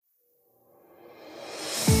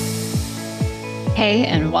Hey,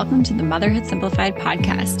 and welcome to the Motherhood Simplified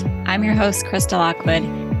podcast. I'm your host, Krista Lockwood,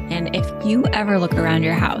 and if you ever look around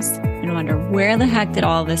your house and wonder where the heck did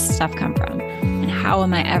all this stuff come from and how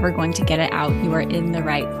am I ever going to get it out, you are in the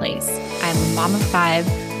right place. I'm a mom of 5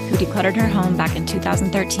 who decluttered her home back in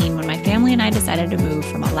 2013 when my family and I decided to move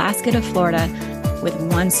from Alaska to Florida with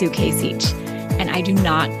 1 suitcase each, and I do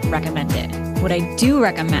not recommend it. What I do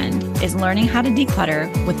recommend is learning how to declutter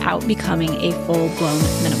without becoming a full-blown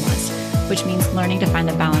minimalist, which means learning to find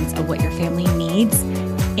the balance of what your family needs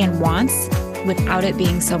and wants without it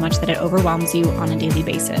being so much that it overwhelms you on a daily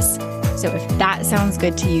basis. So if that sounds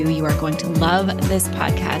good to you, you are going to love this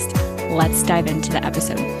podcast. Let's dive into the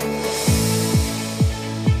episode.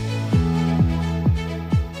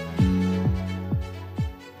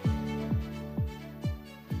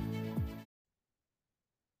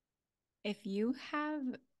 If you have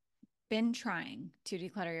been trying to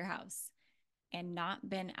declutter your house and not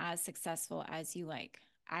been as successful as you like,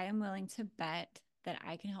 I am willing to bet that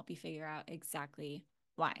I can help you figure out exactly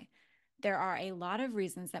why. There are a lot of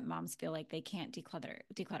reasons that moms feel like they can't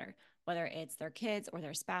declutter, whether it's their kids or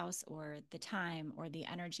their spouse or the time or the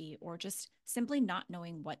energy or just simply not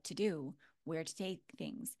knowing what to do, where to take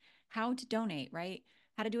things, how to donate, right?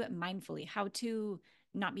 How to do it mindfully, how to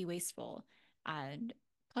not be wasteful. And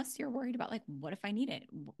plus you're worried about like, what if I need it?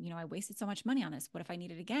 I wasted so much money on this. What if I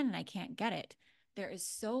need it again and I can't get it? There is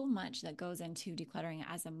so much that goes into decluttering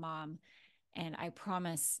as a mom. And I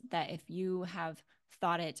promise that if you have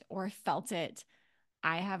thought it or felt it,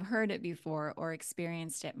 I have heard it before or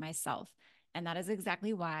experienced it myself. And that is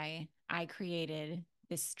exactly why I created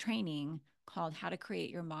this training called How to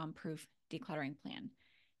Create Your Mom-Proof Decluttering Plan.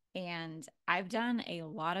 And I've done a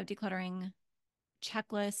lot of decluttering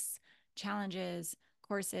checklists, challenges,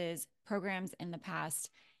 courses, programs in the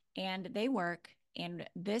past, and they work. And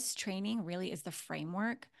this training really is the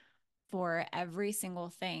framework for every single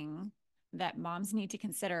thing that moms need to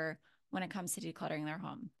consider when it comes to decluttering their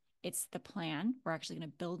home. It's the plan. We're actually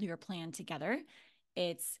going to build your plan together.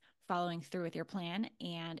 It's following through with your plan,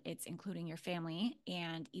 and it's including your family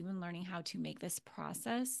and even learning how to make this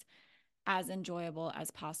process as enjoyable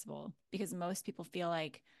as possible, because most people feel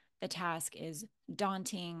like the task is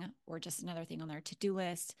daunting or just another thing on their to-do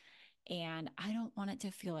list. And I don't want it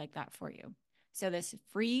to feel like that for you. So this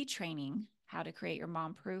free training, How to Create Your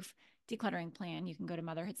Mom-Proof Decluttering Plan, you can go to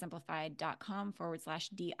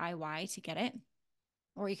motherhoodsimplified.com/DIY to get it.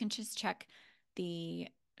 Or you can just check the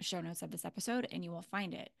show notes of this episode and you will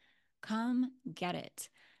find it. Come get it.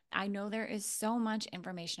 I know there is so much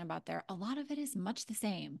information about there. A lot of it is much the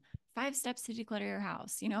same. 5 steps to declutter your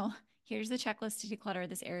house. Here's the checklist to declutter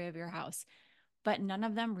this area of your house. But none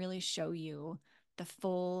of them really show you the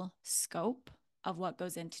full scope of what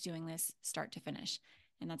goes into doing this start to finish.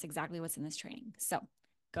 And that's exactly what's in this training. So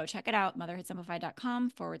go check it out,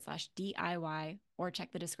 motherhoodsimplified.com/DIY, or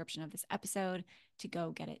check the description of this episode to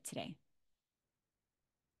go get it today.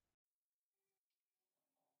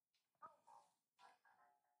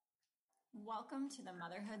 Welcome to the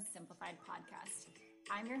Motherhood Simplified podcast.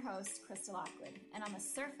 I'm your host, Krista Lockwood, and on the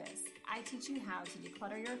surface, I teach you how to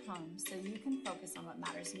declutter your home so you can focus on what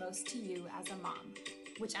matters most to you as a mom,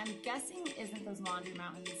 which I'm guessing isn't those laundry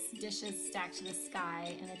mountains, dishes stacked to the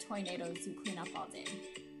sky, and the tornadoes you clean up all day.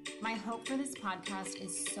 My hope for this podcast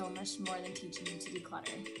is so much more than teaching you to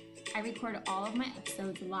declutter. I record all of my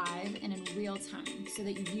episodes live and in real time so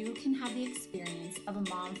that you can have the experience of a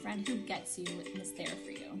mom friend who gets you and is there for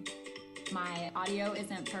you. My audio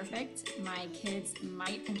isn't perfect. My kids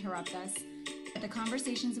might interrupt us, but the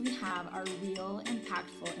conversations we have are real,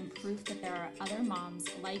 impactful, and proof that there are other moms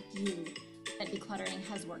like you that decluttering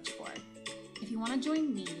has worked for. If you want to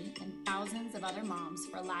join me and thousands of other moms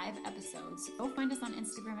for live episodes, go find us on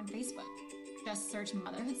Instagram and Facebook. Just search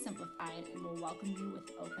Motherhood Simplified and we'll welcome you with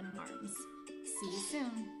open arms. See you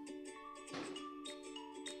soon.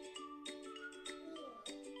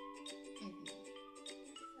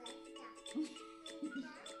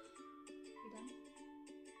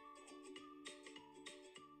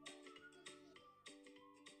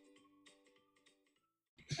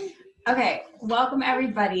 Okay, welcome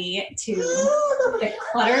everybody to the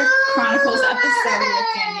Clutter Chronicles episode with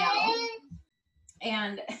Danielle.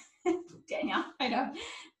 And Danielle, I know,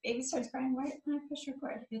 baby starts crying right when I push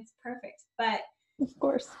record. It's perfect. But of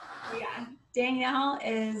course, yeah, Danielle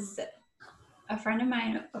is a friend of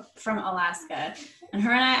mine from Alaska, and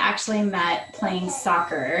her and I actually met playing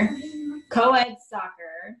soccer, co-ed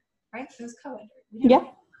soccer, right? It was co-ed. We didn't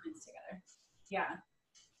play tournaments together. Yeah.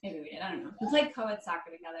 Maybe we did. I don't know. We played co-ed soccer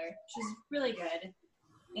together, which is really good.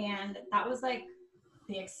 And that was like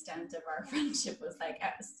the extent of our friendship was like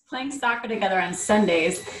playing soccer together on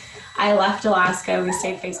Sundays. I left Alaska. We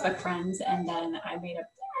stayed Facebook friends, and then I made a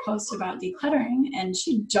post about decluttering, and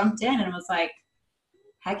she jumped in and was like,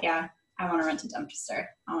 heck yeah, I want to rent a dumpster.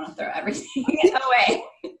 I want to throw everything away.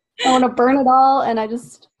 I want to burn it all, and I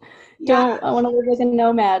just don't. I want to live like a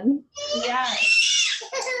nomad. Yes.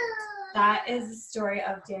 That is the story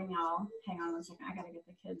of Danielle. Hang on 1 second. I got to get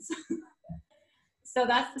the kids. So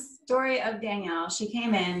that's the story of Danielle. She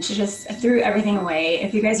came in, she just threw everything away.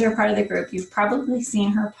 If you guys are a part of the group, you've probably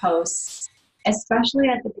seen her posts, especially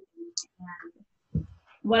at the beginning. And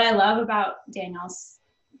what I love about Danielle's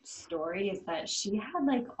story is that she had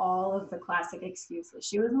like all of the classic excuses.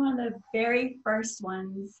 She was one of the very first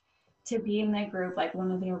ones to be in the group, like one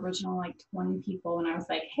of the original like 20 people. And I was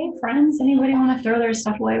like, hey friends, anybody want to throw their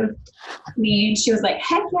stuff away with me? And she was like,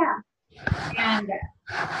 heck yeah. And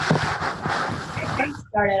I first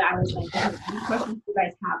started, I was like, hey, any questions you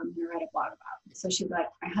guys have, I'm going to write a blog about. So she'd be like,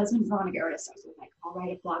 my husband's going to get rid of stuff. So I was like, I'll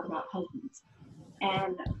write a blog about husbands.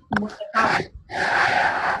 And what I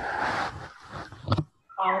thought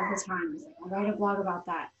all of the time, I was like, I'll write a blog about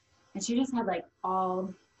that. And she just had like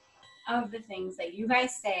all of the things that you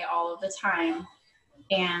guys say all of the time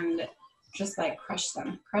and just like crush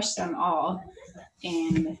them all.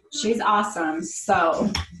 And she's awesome.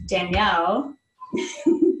 So Danielle,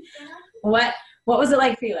 what was it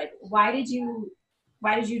like for you? Like, why did you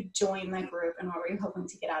join the group, and what were you hoping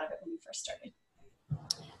to get out of it when you first started?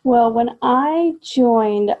 Well, when I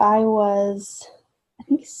joined, I was, I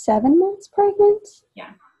think, 7 months pregnant.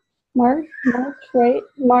 Yeah. March, right?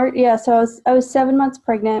 March, yeah. So I was 7 months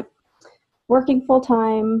pregnant, working full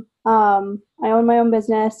time. I own my own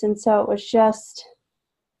business, and so it was just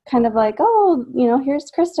kind of like, oh,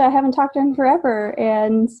 here's Krista. I haven't talked to her in forever,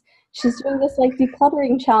 and she's doing this like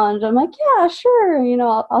decluttering challenge. I'm like, yeah,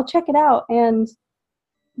 sure. I'll check it out. And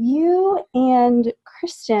you and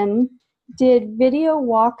Kristen did video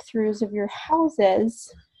walkthroughs of your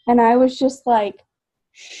houses, and I was just like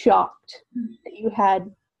shocked that you had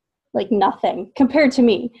like nothing compared to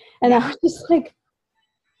me. And I was just like,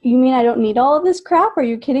 you mean I don't need all of this crap? Are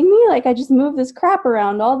you kidding me? Like, I just move this crap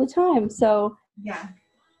around all the time. So yeah,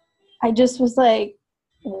 I just was like,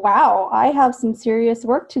 wow, I have some serious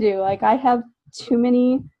work to do. Like, I have too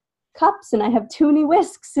many cups and I have too many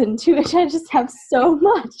whisks and I just have so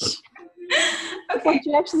much. Okay. Once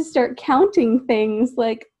you actually start counting things,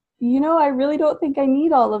 like, I really don't think I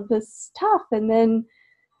need all of this stuff. And then,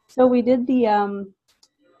 so we did the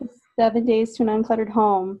 7 days to an uncluttered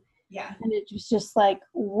home. Yeah. And it was just like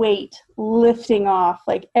weight lifting off.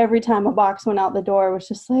 Like every time a box went out the door, it was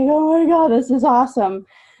just like, oh my God, this is awesome.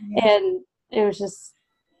 Yeah. And it was just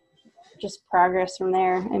progress from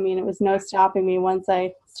there. I mean, it was no stopping me once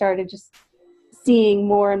I started just seeing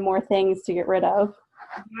more and more things to get rid of.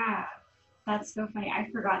 Yeah, that's so funny. I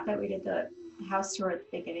forgot that we did the house tour at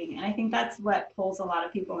the beginning. And I think that's what pulls a lot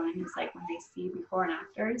of people in, is like when they see before and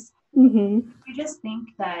afters. Mm-hmm. We just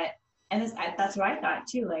think that, and that's what I thought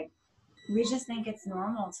too, like, we just think it's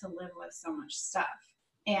normal to live with so much stuff.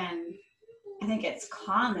 And I think it's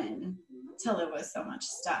common to live with so much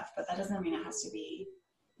stuff, but that doesn't mean it has to be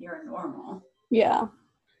your normal. Yeah.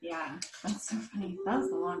 Yeah, that's so funny. That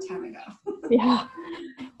was a long time ago.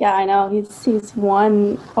 Yeah, I know. He's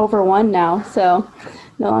over 1 now, so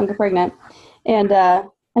no longer pregnant. And I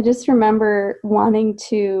just remember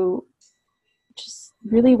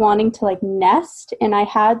really wanting to like nest, and I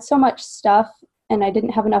had so much stuff and I didn't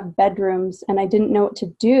have enough bedrooms and I didn't know what to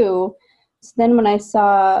do. So then when I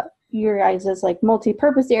saw your guys' like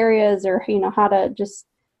multi-purpose areas, or how to just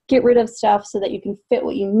get rid of stuff so that you can fit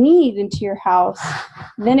what you need into your house,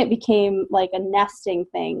 then it became like a nesting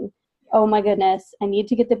thing. Oh my goodness, I need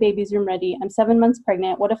to get the baby's room ready. I'm 7 months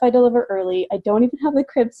pregnant. What if I deliver early? I don't even have the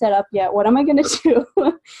crib set up yet. What am I going to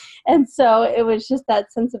do? And so it was just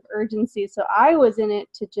that sense of urgency. So I was in it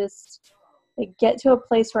to just like get to a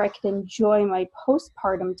place where I could enjoy my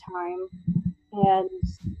postpartum time and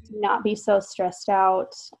not be so stressed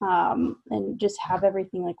out, and just have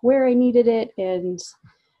everything like where I needed it, and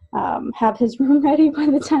have his room ready by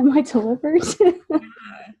the time I delivered. Yeah.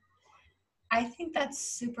 I think that's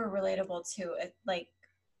super relatable too, like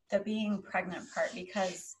the being pregnant part,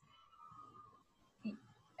 because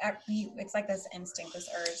it's like this instinct, this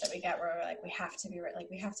urge that we get where we're like, we have to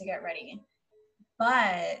get ready.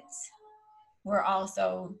 But we're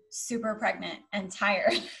also super pregnant and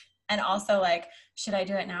tired. And also like, should I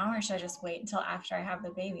do it now or should I just wait until after I have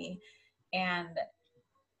the baby? And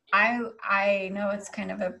I know it's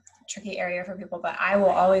kind of a tricky area for people, but I will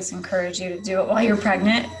always encourage you to do it while you're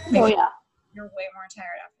pregnant. Oh yeah. You're way more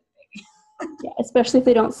tired after the baby. Yeah, especially if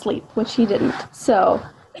they don't sleep, which he didn't. So,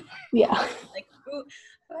 yeah. Like, who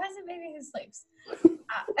has a baby who sleeps?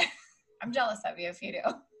 I'm jealous of you if you do.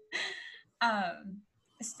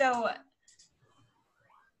 So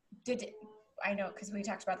I know, because we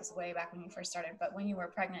talked about this way back when you first started, but when you were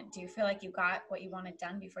pregnant, do you feel like you got what you wanted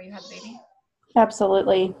done before you had the baby?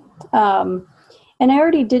 Absolutely. And I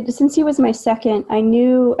already did, since he was my second, I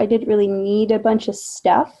knew I didn't really need a bunch of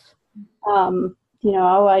stuff.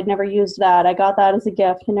 I'd never used that. I got that as a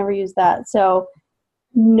gift. I never used that. So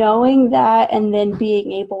knowing that and then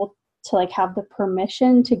being able to like have the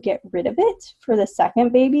permission to get rid of it for the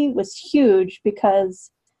second baby was huge,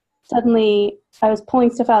 because suddenly I was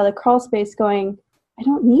pulling stuff out of the crawl space going, I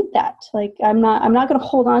don't need that. Like, I'm not going to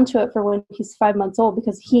hold on to it for when he's 5 months old,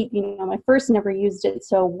 because my first never used it.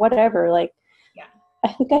 So whatever, like, yeah.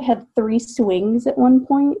 I think I had 3 swings at one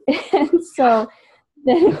point. And so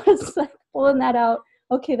then it was like pulling that out.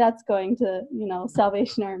 Okay, that's going to,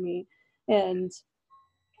 Salvation Army. And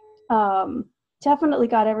definitely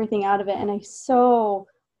got everything out of it. And I so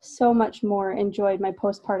much more enjoyed my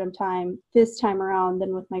postpartum time this time around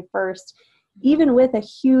than with my first, even with a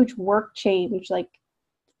huge work change, like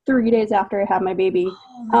 3 days after I had my baby.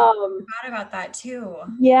 I forgot about that too.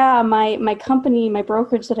 Yeah, my company, my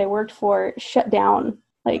brokerage that I worked for shut down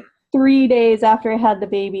like 3 days after I had the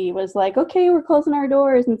baby. Was like, okay, we're closing our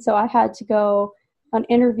doors. And so I had to go on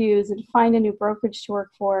interviews and find a new brokerage to work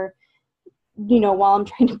for, while I'm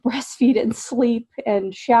trying to breastfeed and sleep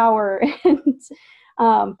and shower. And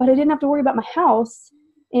but I didn't have to worry about my house.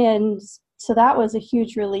 And so that was a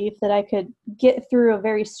huge relief, that I could get through a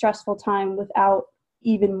very stressful time without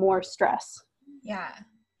even more stress. Yeah,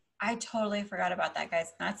 I totally forgot about that,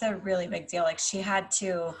 guys. That's a really big deal. Like, she had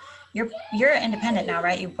to, you're independent now,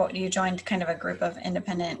 right? You joined kind of a group of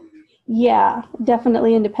independent. Yeah,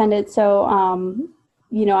 definitely independent. So,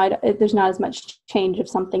 there's not as much change if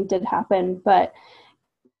something did happen, but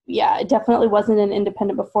yeah, it definitely wasn't an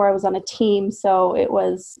independent before. I was on a team. So it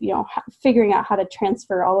was, figuring out how to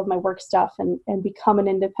transfer all of my work stuff and become an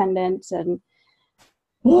independent, and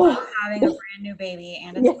having a brand new baby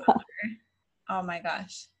and a toddler. Oh my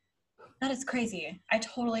gosh. That is crazy. I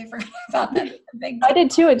totally forgot about that. I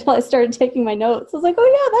did too, until I started taking my notes. I was like, oh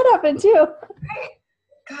yeah, that happened too. Right.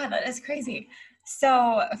 God, that is crazy.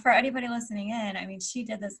 So for anybody listening in, I mean, she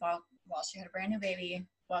did this while she had a brand new baby,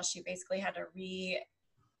 while she basically had to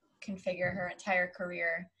reconfigure her entire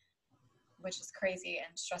career, which is crazy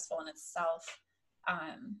and stressful in itself.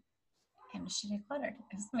 And she decluttered.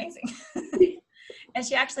 It was amazing. And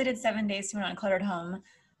she actually did 7 days to an uncluttered home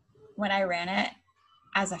when I ran it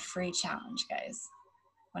as a free challenge, guys.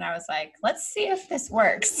 When I was like, let's see if this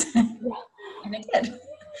works. And it did,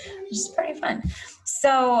 which is pretty fun.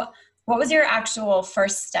 So what was your actual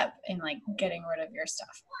first step in like getting rid of your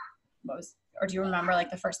stuff? Or do you remember like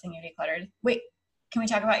the first thing you decluttered? Wait, can we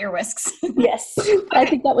talk about your whisks? Yes. Okay. I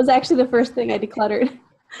think that was actually the first thing I decluttered.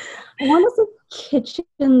 I want to say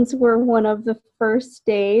kitchens were one of the first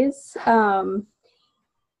days.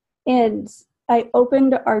 And I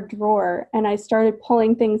opened our drawer and I started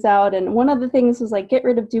pulling things out. And one of the things was like, get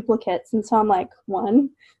rid of duplicates. And so I'm like, 1,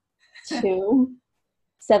 2,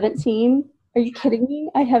 17. Are you kidding me?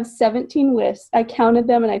 I have 17 whisks. I counted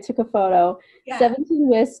them and I took a photo. Yeah. 17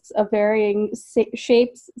 whisks of varying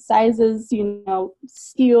shapes, sizes,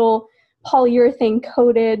 steel, polyurethane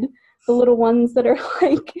coated, the little ones that are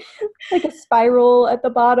like a spiral at the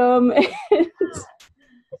bottom. And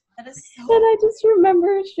I just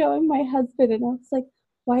remember showing my husband, and I was like,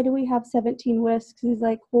 why do we have 17 whisks? He's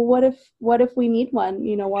like, well, what if we need one,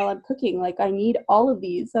 while I'm cooking? Like, I need all of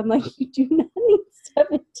these. I'm like, you do not need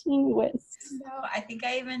 17 whisks. No, I think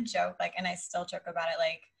I even joke, and I still joke about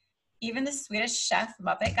it, even the Swedish Chef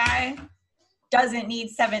Muppet guy doesn't need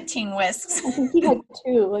 17 whisks. I think he had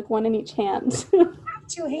 2, one in each hand. You have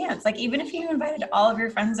 2 hands. Even if you invited all of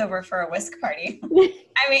your friends over for a whisk party,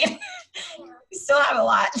 I mean, you still have a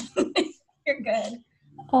lot. You're good.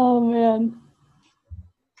 Oh, man.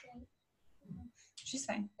 She's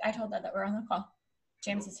fine. I told that we're on the call.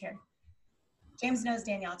 James is here. James knows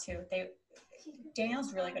Danielle, too.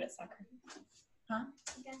 Danielle's really good at soccer. Huh?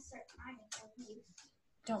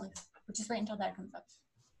 Don't leave. Just wait until Dad comes up.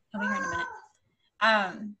 He'll be here in a minute.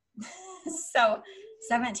 So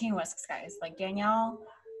 17 whisks, guys. Danielle,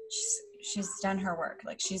 she's done her work.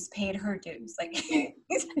 She's paid her dues.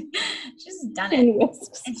 She's done it.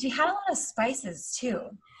 Whisks. And she had a lot of spices too.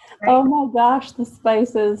 Right? Oh my gosh, the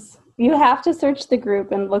spices. You have to search the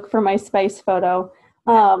group and look for my spice photo.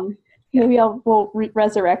 Maybe we'll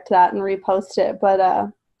resurrect that and repost it.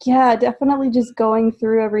 But yeah, definitely just going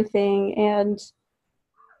through everything and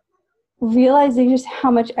realizing just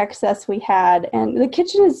how much excess we had. And the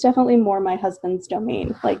kitchen is definitely more my husband's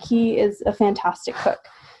domain. He is a fantastic cook.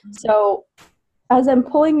 So as I'm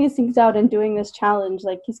pulling these things out and doing this challenge,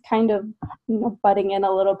 like he's kind of, butting in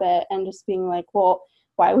a little bit and just being like, well,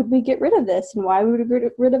 why would we get rid of this? And why would we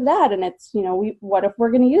get rid of that? And it's, what if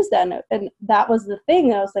we're going to use that? And that was the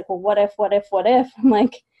thing. And I was like, well, what if? I'm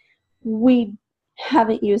like, we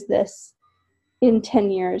haven't used this in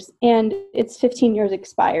 10 years and it's 15 years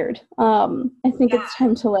expired. I think it's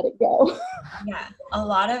time to let it go. Yeah. A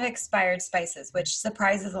lot of expired spices, which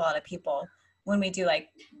surprises a lot of people when we do like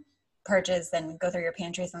purges and go through your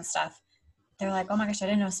pantries and stuff. They're like, oh my gosh, I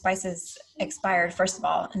didn't know spices expired, first of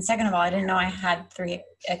all. And second of all, I didn't know I had 3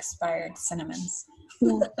 expired cinnamons.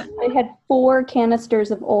 I had 4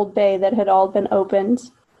 canisters of Old Bay that had all been opened.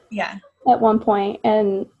 Yeah. At one point.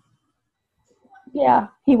 And yeah,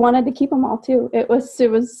 he wanted to keep them all too. It was,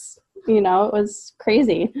 it was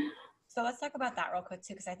crazy. So let's talk about that real quick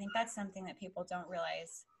too, because I think that's something that people don't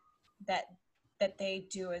realize that they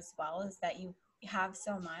do as well, is that you have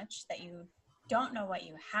so much that you don't know what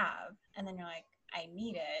you have, and then you're like, I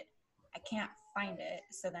need it, I can't find it,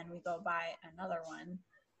 so then we go buy another one,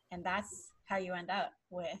 and that's how you end up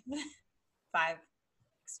with 5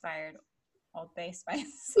 expired Old Bay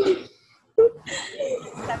spice.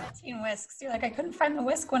 17 whisks. You're like, I couldn't find the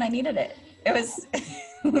whisk when I needed it. It was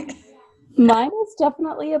Mine was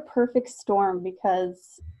definitely a perfect storm,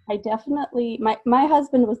 because I definitely, my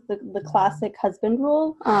husband was the classic husband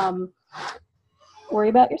rule, worry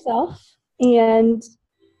about yourself. And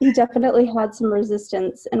he definitely had some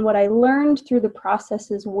resistance. And what I learned through the process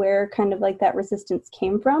is where kind of like that resistance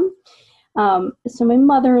came from. So my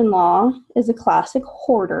mother-in-law is a classic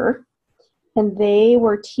hoarder, and they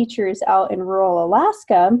were teachers out in rural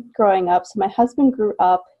Alaska growing up. So my husband grew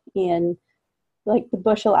up in like the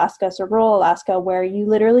bush Alaska, so rural Alaska, where you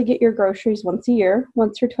literally get your groceries once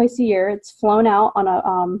or twice a year. It's flown out on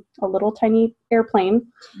a little tiny airplane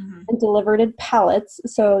and delivered in pallets.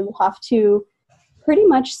 So you have to pretty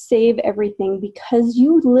much save everything, because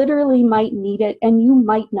you literally might need it and you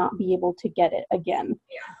might not be able to get it again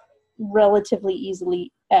relatively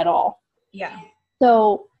easily at all. Yeah.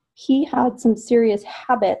 So he had some serious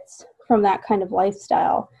habits from that kind of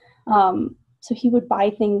lifestyle. So he would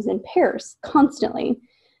buy things in pairs constantly,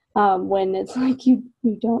 when it's like you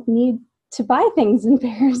don't need to buy things in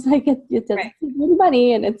pairs. Like it doesn't save any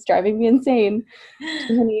money, and it's driving me insane.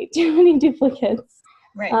 Too many duplicates.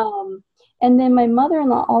 Right. And then my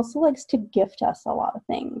mother-in-law also likes to gift us a lot of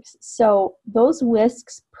things. So those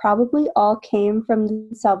whisks probably all came from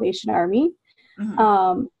the Salvation Army,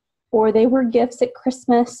 or they were gifts at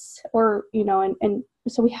Christmas, or and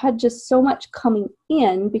so we had just so much coming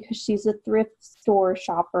in, because she's a thrift store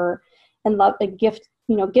shopper and love a gift.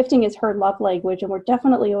 Gifting is her love language, and we're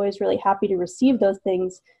definitely always really happy to receive those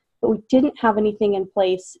things. But we didn't have anything in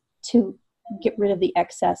place to get rid of the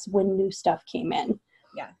excess when new stuff came in.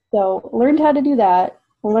 Yeah. So learned how to do that.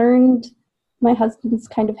 Learned my husband's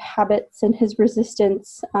kind of habits and his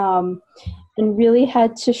resistance, and really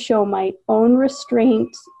had to show my own restraint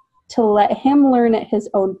to let him learn at his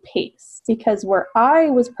own pace. Because where I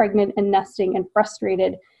was pregnant and nesting and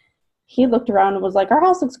frustrated, he looked around and was like, our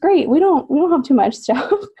house looks great. We don't have too much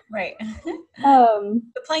stuff. Right. The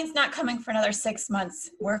plane's not coming for another 6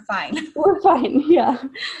 months. We're fine. We're fine. Yeah.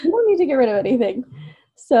 We don't need to get rid of anything.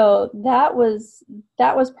 So that was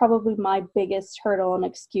probably my biggest hurdle and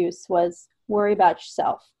excuse, was worry about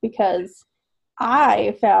yourself. Because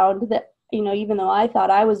I found that, even though I thought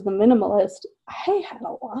I was the minimalist, I had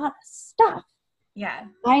a lot of stuff. Yeah.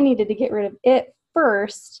 I needed to get rid of it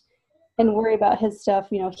first and worry about his stuff.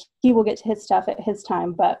 He will get to his stuff at his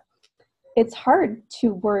time, but it's hard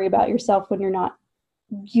to worry about yourself when you're not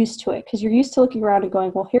used to it, because you're used to looking around and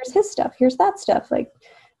going, well, here's his stuff, here's that stuff,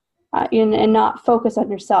 and not focus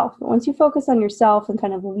on yourself. But once you focus on yourself and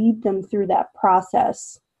kind of lead them through that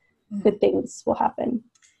process, good things will happen.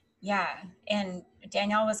 Yeah. And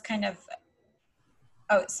Danielle was kind of,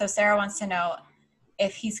 so Sarah wants to know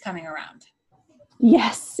if he's coming around.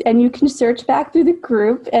 Yes, and you can search back through the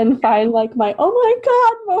group and find like my oh my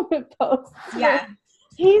god moment posts. Yeah.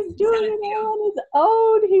 He's doing it all on his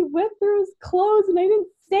own. He went through his clothes and I didn't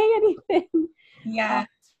say anything. Yeah.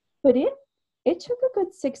 But it took a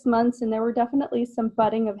good 6 months, and there were definitely some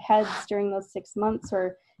butting of heads during those 6 months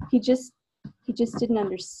where he just didn't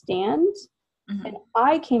understand. And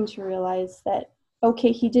I came to realize that,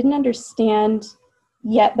 okay, he didn't understand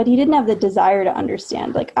yet, but he didn't have the desire to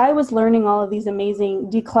understand. Like, I was learning all of these amazing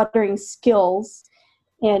decluttering skills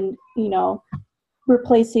and,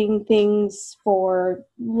 replacing things for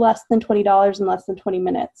less than $20 in less than 20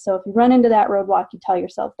 minutes. So if you run into that roadblock, you tell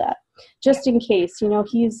yourself that, just in case.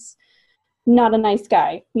 He's not a nice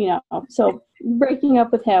guy, so breaking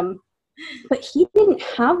up with him But he didn't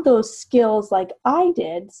have those skills like I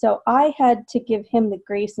did. So I had to give him the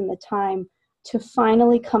grace and the time to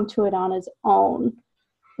finally come to it on his own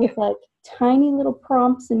with like tiny little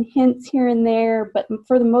prompts and hints here and there. But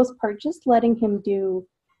for the most part, just letting him do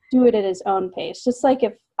it at his own pace. Just like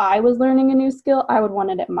if I was learning a new skill, I would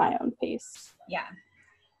want it at my own pace. Yeah.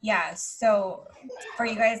 Yeah. So for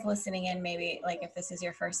you guys listening in, maybe like if this is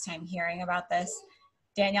your first time hearing about this,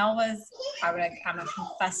 Danielle was, I'm going to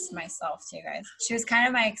confess myself to you guys. She was kind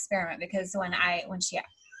of my experiment because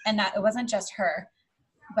and that it wasn't just her,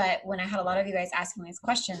 but when I had a lot of you guys asking these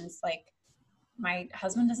questions, like my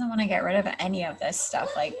husband doesn't want to get rid of any of this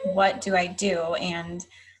stuff. Like, what do I do? And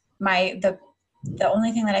the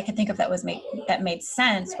only thing that I could think of that made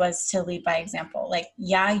sense was to lead by example. Like,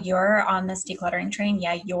 yeah, you're on this decluttering train.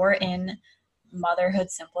 Yeah, you're in Motherhood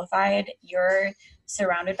Simplified. You're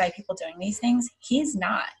surrounded by people doing these things. He's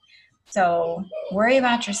not. So worry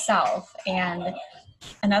about yourself. And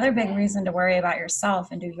another big reason to worry about yourself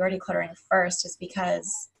and do your decluttering first is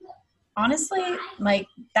because honestly, like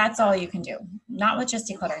that's all you can do. Not with just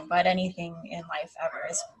decluttering, but anything in life ever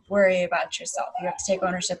is worry about yourself. You have to take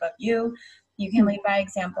ownership of you. You can lead by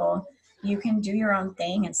example. You can do your own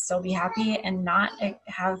thing and still be happy and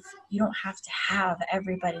you don't have to have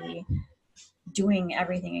everybody doing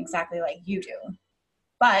everything exactly like you do.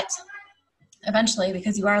 But eventually,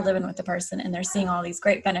 because you are living with the person and they're seeing all these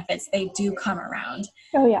great benefits, they do come around.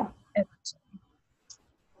 Oh yeah.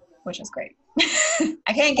 Which is great.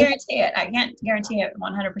 I can't guarantee it. I can't guarantee it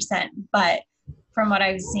 100%. But from what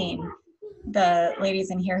I've seen, the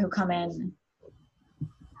ladies in here who come in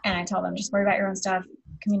and I tell them, just worry about your own stuff,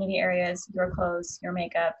 community areas, your clothes, your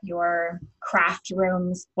makeup, your craft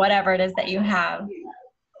rooms, whatever it is that you have,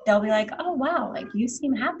 they'll be like, oh, wow, like you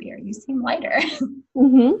seem happier. You seem lighter.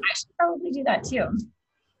 Mm-hmm. I should probably do that too.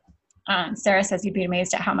 Sarah says you'd be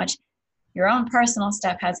amazed at how much your own personal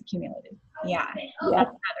stuff has accumulated. Yeah. That's another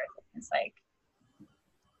thing. It's like,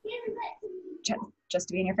 just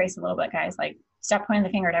to be in your face a little bit, guys, like stop pointing the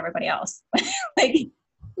finger at everybody else. Like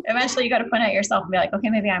eventually you got to point at yourself and be like, okay,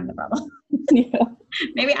 maybe I'm the problem. Yeah.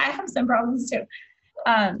 Maybe I have some problems too.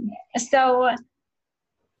 So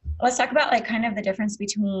let's talk about like kind of the difference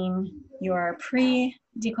between your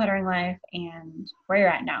pre-decluttering life and where you're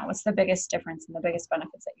at now. What's the biggest difference and the biggest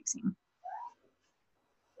benefits that you've seen?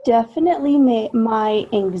 Definitely my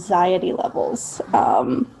anxiety levels.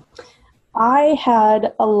 I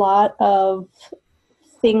had a lot of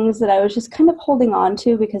things that I was just kind of holding on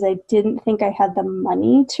to because I didn't think I had the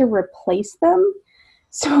money to replace them.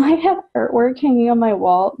 So I had artwork hanging on my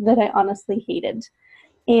wall that I honestly hated.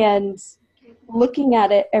 And looking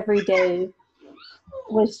at it every day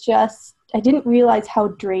was just, I didn't realize how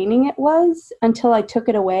draining it was until I took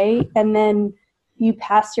it away. And then you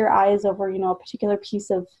pass your eyes over, a particular piece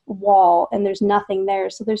of wall and there's nothing there.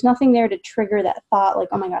 So there's nothing there to trigger that thought like,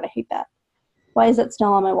 oh my God, I hate that. Why is that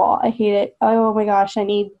still on my wall? I hate it. Oh my gosh, I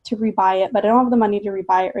need to rebuy it, but I don't have the money to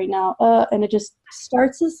rebuy it right now. And it just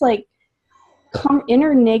starts this like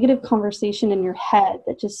inner negative conversation in your head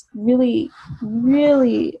that just really,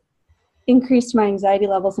 really increased my anxiety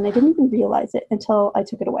levels. And I didn't even realize it until I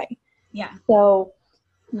took it away. Yeah. So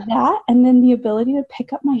that, and then the ability to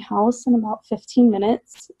pick up my house in about 15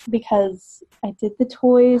 minutes because I did the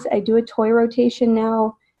toys. I do a toy rotation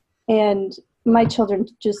now. And my children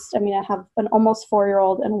I have an almost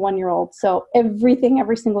 4-year-old and a 1-year-old. So everything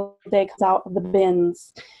every single day comes out of the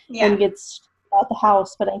bins and gets out the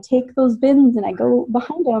house. But I take those bins and I go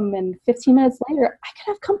behind them and 15 minutes later, I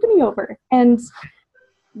could have company over. And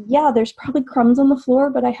yeah, there's probably crumbs on the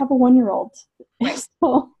floor, but I have a 1-year-old.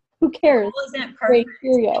 So who cares? Great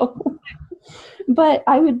Cheerio. But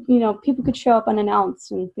I would, people could show up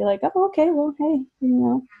unannounced and be like, oh, okay, well, hey,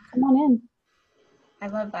 come on in. I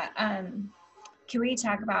love that. Can we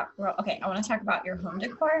talk about, I want to talk about your home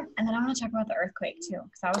decor and then I want to talk about the earthquake too.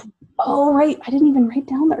 Oh, right. I didn't even write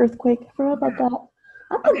down the earthquake. I forgot about that.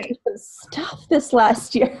 I've been doing stuff this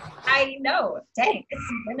last year. I know. Dang,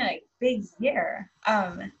 it's been a big year.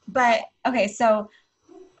 But okay, so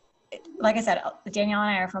like I said, Danielle and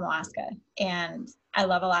I are from Alaska and I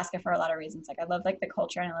love Alaska for a lot of reasons. Like I love like the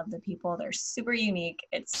culture and I love the people. They're super unique.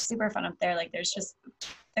 It's super fun up there. Like there's just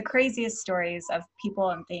the craziest stories of people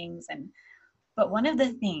and things. But one of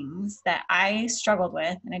the things that I struggled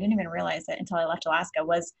with, and I didn't even realize it until I left Alaska,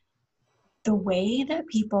 was the way that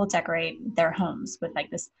people decorate their homes with like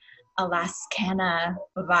this Alaskana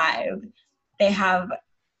vibe. They have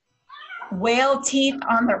whale teeth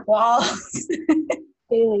on their walls.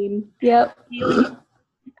 Alien. Yep.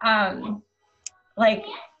 Like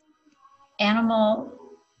animal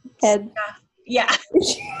head. Stuff. Yeah.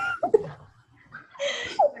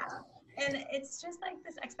 And it's just like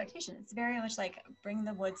this expectation. It's very much like bring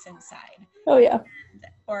the woods inside. Oh yeah.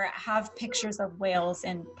 Or have pictures of whales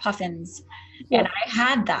and puffins. Yep. And I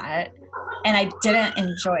had that and I didn't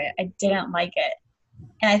enjoy it. I didn't like it.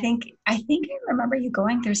 And I think I remember you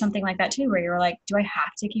going through something like that too, where you were like, do I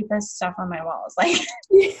have to keep this stuff on my walls? Like,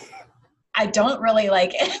 I don't really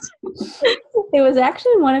like it. It was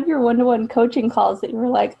actually one of your one-to-one coaching calls that you were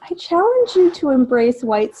like, I challenge you to embrace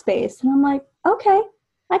white space. And I'm like, okay,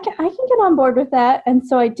 I can get on board with that. And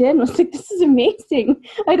so I did, and was like, this is amazing.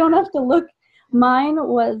 I don't have to look. Mine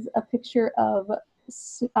was a picture of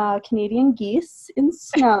Canadian geese in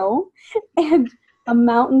snow and a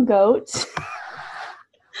mountain goat.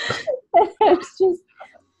 I was just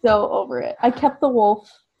so over it. I kept the wolf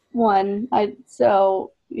one.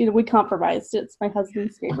 We compromised. It's my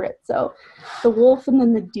husband's favorite. So the wolf and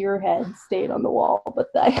then the deer head stayed on the wall, but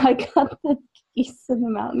I got the geese and the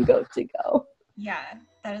mountain goat to go. Yeah,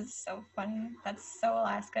 that is so funny. That's so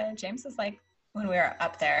Alaska. James was like, when we were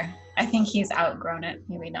up there, I think he's outgrown it.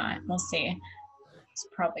 Maybe not. We'll see. He's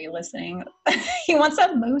probably listening. He wants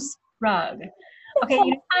a moose rug. Okay,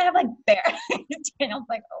 you know, I have like bear. Daniel's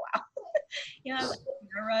like, oh wow. You know, like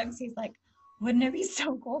bear rugs. He's like, wouldn't it be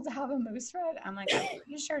so cool to have a moose rug? I'm like, I'm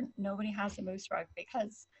pretty sure nobody has a moose rug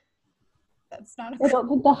because that's not I don't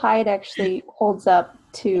think the hide actually holds up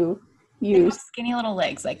to use. Skinny little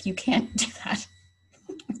legs. Like you can't do that.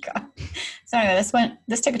 Oh my God. So anyway,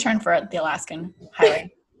 this took a turn for the Alaskan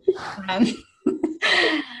highway. The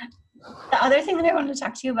other thing that I wanted to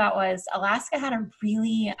talk to you about was Alaska had a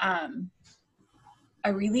really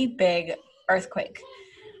big earthquake.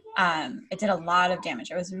 It did a lot of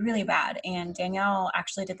damage. It was really bad. And Danielle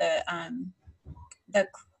actually did the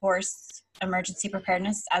course Emergency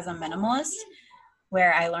Preparedness as a Minimalist,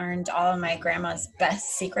 where I learned all of my grandma's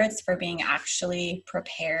best secrets for being actually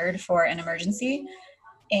prepared for an emergency.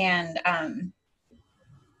 And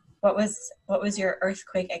what was your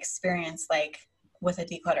earthquake experience like with a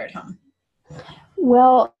decluttered home?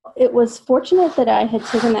 Well, it was fortunate that I had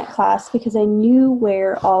taken that class because I knew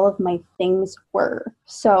where all of my things were.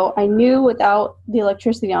 So I knew without the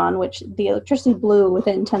electricity on, which the electricity blew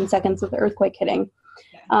within 10 seconds of the earthquake hitting.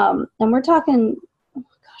 Yeah. And we're talking,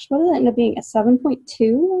 what did it end up being? A 7.2,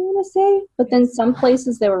 I want to say. But then some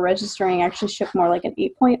places they were registering actually shook more like an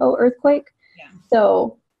 8.0 earthquake. Yeah.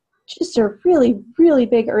 So just a really, really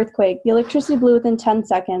big earthquake. The electricity blew within 10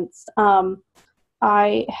 seconds.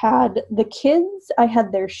 I had the kids, I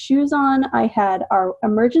had their shoes on, I had our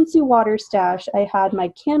emergency water stash, I had my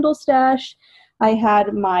candle stash, I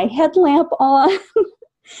had my headlamp on,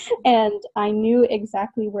 and I knew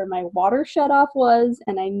exactly where my water shutoff was,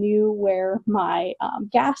 and I knew where my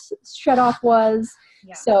gas shutoff was.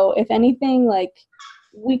 Yeah. So if anything, like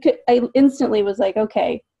I instantly was like,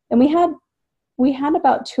 okay. And we had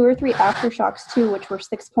about 2 or 3 aftershocks too, which were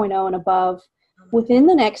 6.0 and above within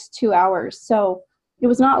the next 2 hours. So it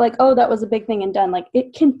was not like, oh, that was a big thing and done. Like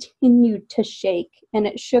it continued to shake, and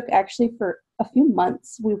it shook actually for a few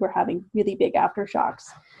months. We were having really big aftershocks.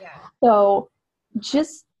 Yeah. So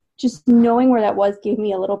just knowing where that was gave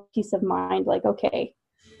me a little peace of mind. Like, okay,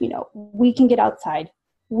 we can get outside.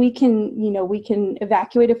 We can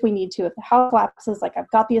evacuate if we need to. If the house collapses, like I've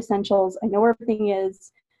got the essentials. I know where everything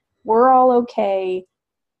is. We're all okay.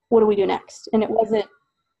 What do we do next? And it wasn't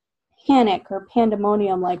panic or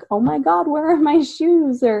pandemonium, like, oh my God, where are my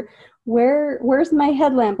shoes? Or where's my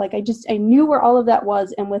headlamp? Like I knew where all of that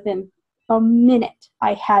was. And within a minute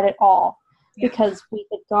I had it all. Yeah. Because we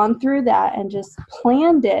had gone through that and just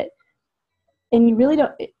planned it. And you really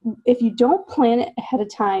don't, if you don't plan it ahead of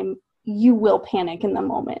time, you will panic in the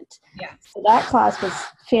moment. Yeah. So that class was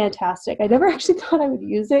fantastic. I never actually thought I would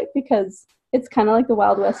use it because it's kind of like the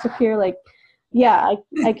Wild West up here. Like, yeah,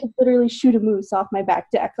 I could literally shoot a moose off my back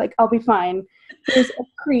deck. Like, I'll be fine. There's a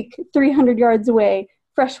creek 300 yards away,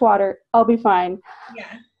 fresh water. I'll be fine.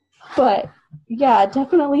 Yeah. But yeah,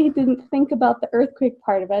 definitely didn't think about the earthquake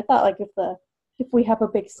part of it. I thought like if we have a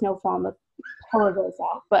big snowfall and the power goes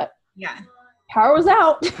off, but yeah, power was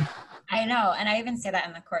out. I know. And I even say that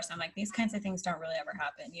in the course. I'm like, these kinds of things don't really ever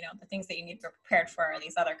happen. The things that you need to be prepared for are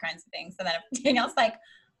these other kinds of things. And then if Danielle's like,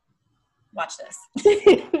 watch this.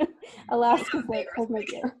 Alaska's like, hold my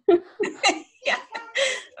beer. Yeah.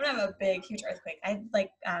 I'm gonna have a big, huge earthquake. I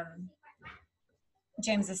like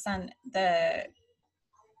James's son, the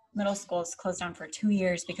middle school is closed down for 2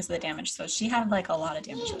 years because of the damage. So she had like a lot of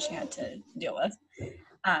damage that she had to deal with.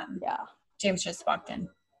 Yeah. James just walked in.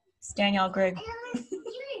 It's Danielle Grigg.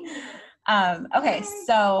 Okay,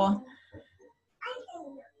 so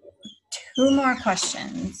 2 more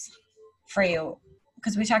questions for you,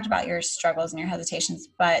 because we talked about your struggles and your hesitations,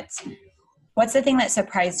 but What's the thing that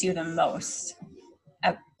surprised you the most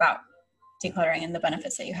about decluttering and the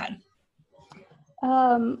benefits that you had?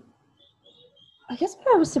 I guess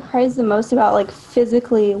what I was surprised the most about, like,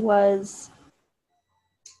 physically was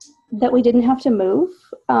that we didn't have to move.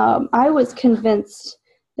 I was convinced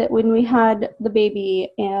that when we had the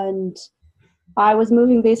baby and I was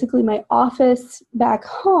moving basically my office back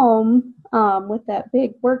home with that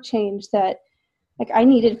big work change, that like I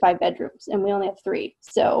needed 5 bedrooms and we only have 3.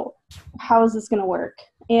 So how is this going to work?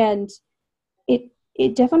 And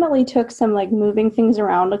it definitely took some like moving things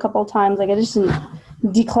around a couple of times. Like I just didn't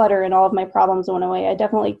declutter and all of my problems went away. I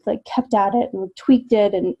definitely like kept at it and tweaked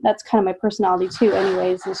it. And that's kind of my personality too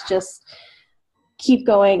anyways, is just keep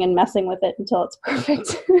going and messing with it until it's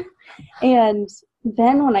perfect. And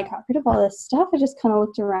then when I got rid of all this stuff, I just kind of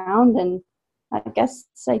looked around and I guess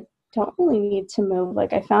I don't really need to move.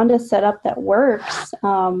 Like I found a setup that works,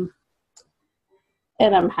 and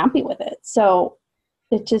I'm happy with it. So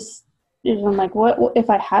it just, I'm like, what if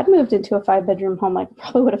I had moved into a 5-bedroom home, like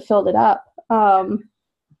probably would have filled it up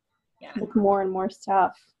with more and more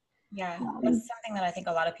stuff. Yeah, that's something that I think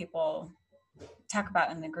a lot of people talk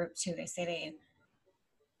about in the group too. They say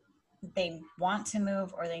they want to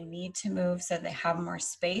move or they need to move so they have more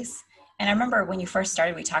space. And I remember when you first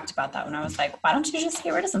started, we talked about that when I was like, why don't you just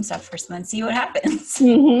get rid of some stuff first and then see what happens?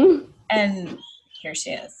 Mm-hmm. And here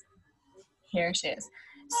she is.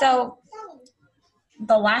 So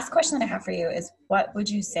the last question that I have for you is, what would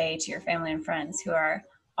you say to your family and friends who are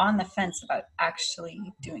on the fence about actually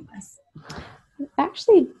doing this?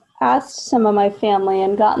 Actually asked some of my family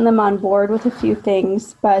and gotten them on board with a few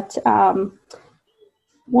things, but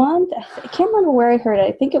one, I can't remember where I heard it.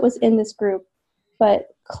 I think it was in this group, but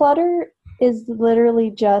clutter is literally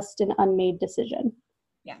just an unmade decision.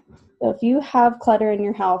 Yeah. So if you have clutter in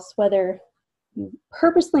your house, whether you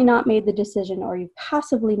purposely not made the decision or you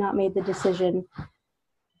passively not made the decision,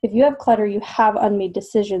 if you have clutter, you have unmade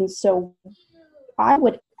decisions. So I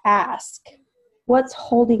would ask, what's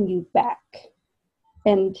holding you back?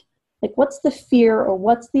 And like, what's the fear or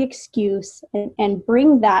what's the excuse? And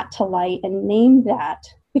bring that to light and name that,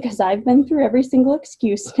 because I've been through every single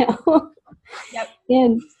excuse now. Yep.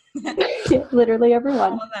 And literally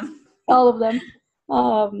everyone. All of them.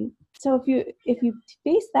 So if you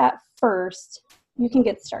face that first, you can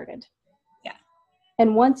get started. Yeah.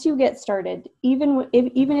 And once you get started, even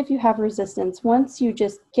if you have resistance, once you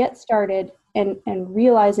just get started and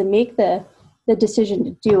realize and make the decision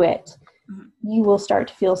to do it, you will start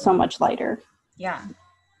to feel so much lighter. Yeah.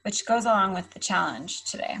 Which goes along with the challenge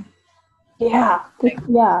today. Yeah.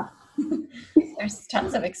 Yeah. There's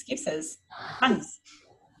tons of excuses. Tons.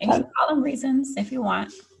 And you can call them reasons if you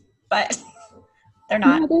want, but they're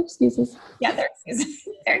not. No, they're excuses. Yeah, they're excuses.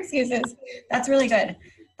 They're excuses. That's really good.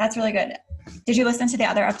 Did you listen to the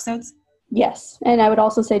other episodes? Yes. And I would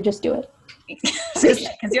also say just do it. Because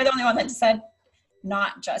you're the only one that said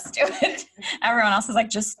not just do it. Everyone else is like,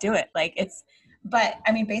 just do it. Like but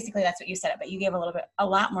I mean, basically that's what you said, but you gave a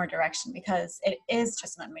lot more direction, because it is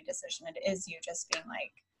just an unmade decision. It is you just being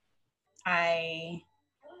like, I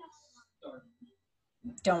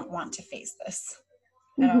don't want to face this.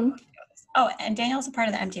 I don't want to do this. Oh, and Danielle's a part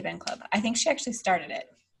of the Empty Bin Club. I think she actually started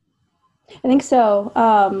it. I think so,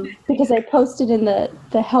 because I posted in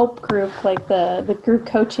the help group, like the group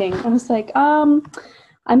coaching. I was like, I'm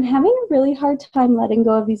having a really hard time letting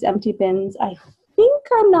go of these empty bins. I think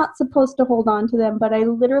I'm not supposed to hold on to them, but I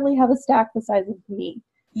literally have a stack the size of me.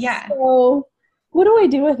 Yeah. So what do I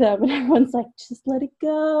do with them? And everyone's like, just let it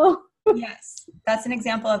go. Yes. That's an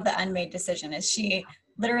example of the unmade decision. Is she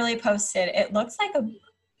literally posted, it looks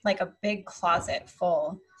like a big closet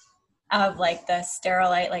full of like the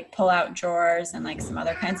Sterilite, like pull out drawers and like some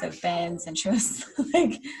other kinds of bins. And she was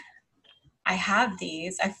like, I have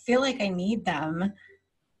these. I feel like I need them.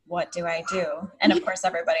 What do I do? And of course,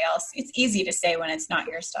 everybody else, it's easy to say when it's not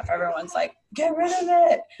your stuff. Everyone's like, get rid of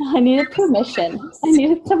it. I needed permission. I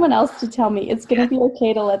needed someone else to tell me it's going to be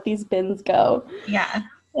okay to let these bins go. Yeah.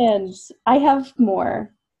 And I have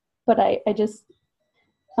more, but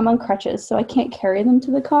I'm on crutches, so I can't carry them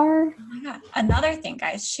to the car. Oh my God. Another thing,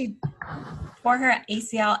 guys, she tore her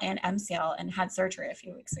ACL and MCL and had surgery a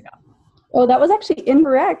few weeks ago. Oh, that was actually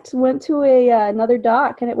incorrect. Went to another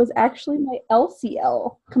doc, and it was actually my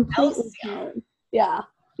LCL. Completely. LCL. Yeah,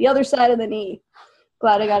 the other side of the knee.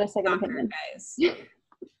 Glad I got a second opinion. Guys.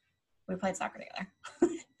 We played soccer together,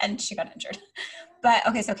 and she got injured. But,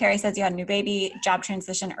 okay, so Carrie says you had a new baby, job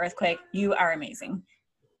transition, earthquake. You are amazing.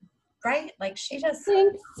 Right? Like, she just...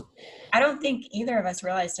 Thanks. I don't think either of us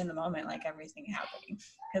realized in the moment, like, everything happening.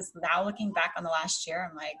 Because now looking back on the last year,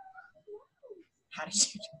 I'm like, how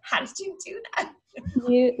did you do that?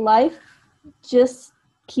 Life just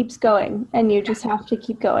keeps going, and you just have to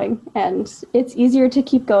keep going. And it's easier to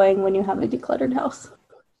keep going when you have a decluttered house.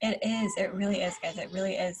 It is. It really is, guys. It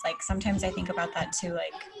really is. Like, sometimes I think about that too.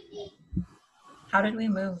 Like, how did we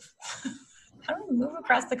move? How do we move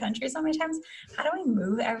across the country so many times? How do we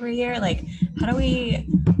move every year? Like, how do we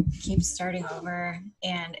keep starting over?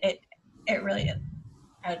 And it really is.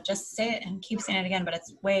 I would just say it and keep saying it again, but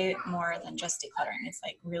it's way more than just decluttering. It's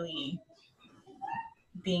like really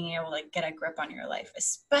being able to get a grip on your life,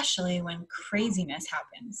 especially when craziness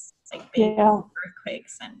happens, like babies,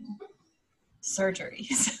 earthquakes, and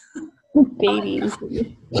surgeries. Babies.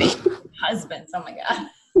 Husbands. Oh my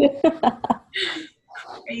God.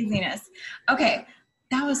 Craziness. Okay.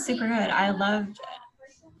 That was super good. I loved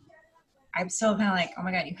it. I'm still kind of like, oh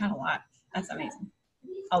my God, you had a lot. That's amazing.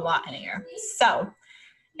 A lot in a year. So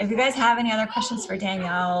if you guys have any other questions for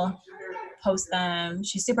Danielle, post them.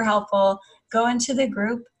 She's super helpful. Go into the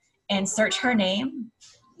group and search her name,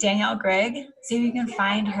 Danielle Grigg. See if you can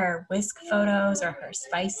find her whisk photos or her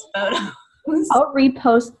spice photos. I'll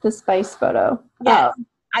repost the spice photo. Yeah,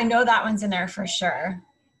 I know that one's in there for sure.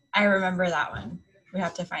 I remember that one. We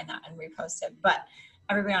have to find that and repost it. But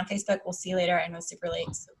everybody on Facebook, we'll see you later. I know it's super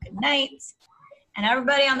late, so good night. And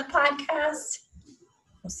everybody on the podcast,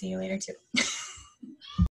 we'll see you later too.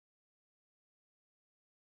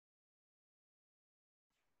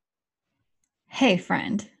 Hey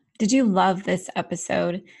friend, did you love this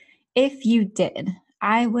episode? If you did,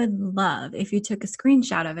 I would love if you took a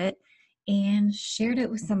screenshot of it and shared it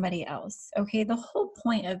with somebody else. Okay, the whole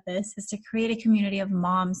point of this is to create a community of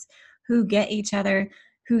moms who get each other,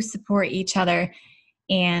 who support each other,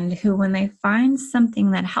 and who, when they find something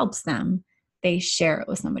that helps them, they share it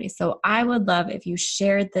with somebody. So I would love if you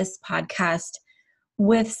shared this podcast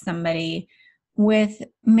with somebody with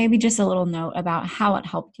maybe just a little note about how it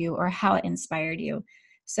helped you or how it inspired you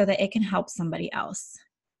so that it can help somebody else.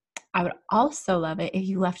 I would also love it if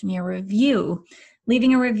you left me a review.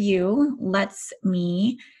 Leaving a review lets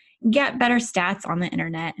me get better stats on the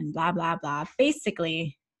internet and blah, blah, blah.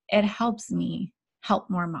 Basically, it helps me help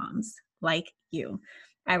more moms like you.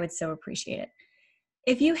 I would so appreciate it.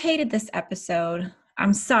 If you hated this episode,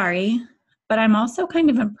 I'm sorry, but I'm also kind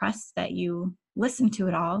of impressed that you listened to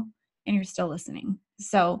it all and you're still listening.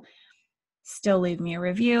 So still leave me a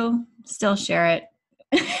review, still share it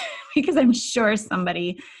because I'm sure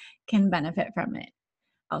somebody can benefit from it.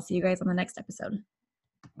 I'll see you guys on the next episode.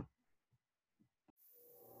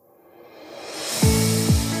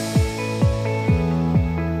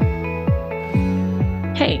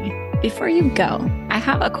 Hey, before you go, I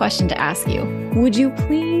have a question to ask you. Would you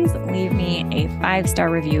please leave me a 5-star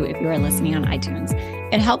review if you are listening on iTunes?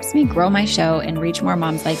 It helps me grow my show and reach more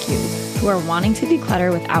moms like you who are wanting to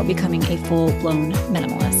declutter without becoming a full-blown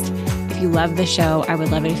minimalist. If you love the show, I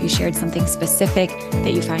would love it if you shared something specific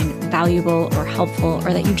that you find valuable or helpful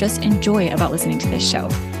or that you just enjoy about listening to this show.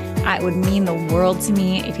 It would mean the world to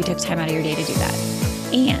me if you took time out of your day to do that.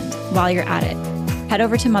 And while you're at it, head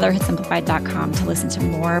over to motherhoodsimplified.com to listen to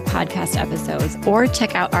more podcast episodes or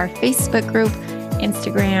check out our Facebook group,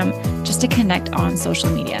 Instagram, just to connect on social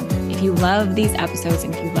media. If you love these episodes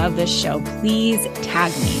and if you love this show, please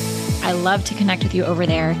tag me. I love to connect with you over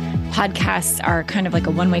there. Podcasts are kind of like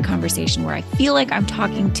a one-way conversation where I feel like I'm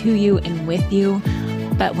talking to you and with you.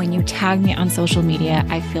 But when you tag me on social media,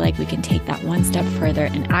 I feel like we can take that one step further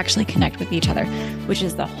and actually connect with each other, which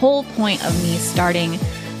is the whole point of me starting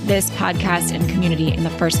this podcast and community in the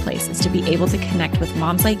first place, is to be able to connect with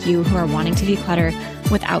moms like you who are wanting to declutter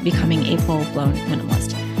without becoming a full-blown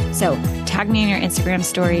minimalist. So tag me in your Instagram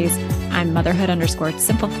stories. I'm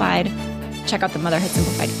motherhood_simplified. Check out the Motherhood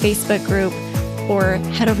Simplified Facebook group or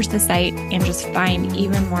head over to the site and just find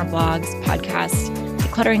even more blogs, podcasts,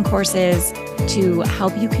 decluttering courses to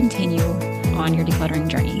help you continue on your decluttering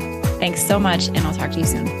journey. Thanks so much, and I'll talk to you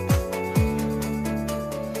soon.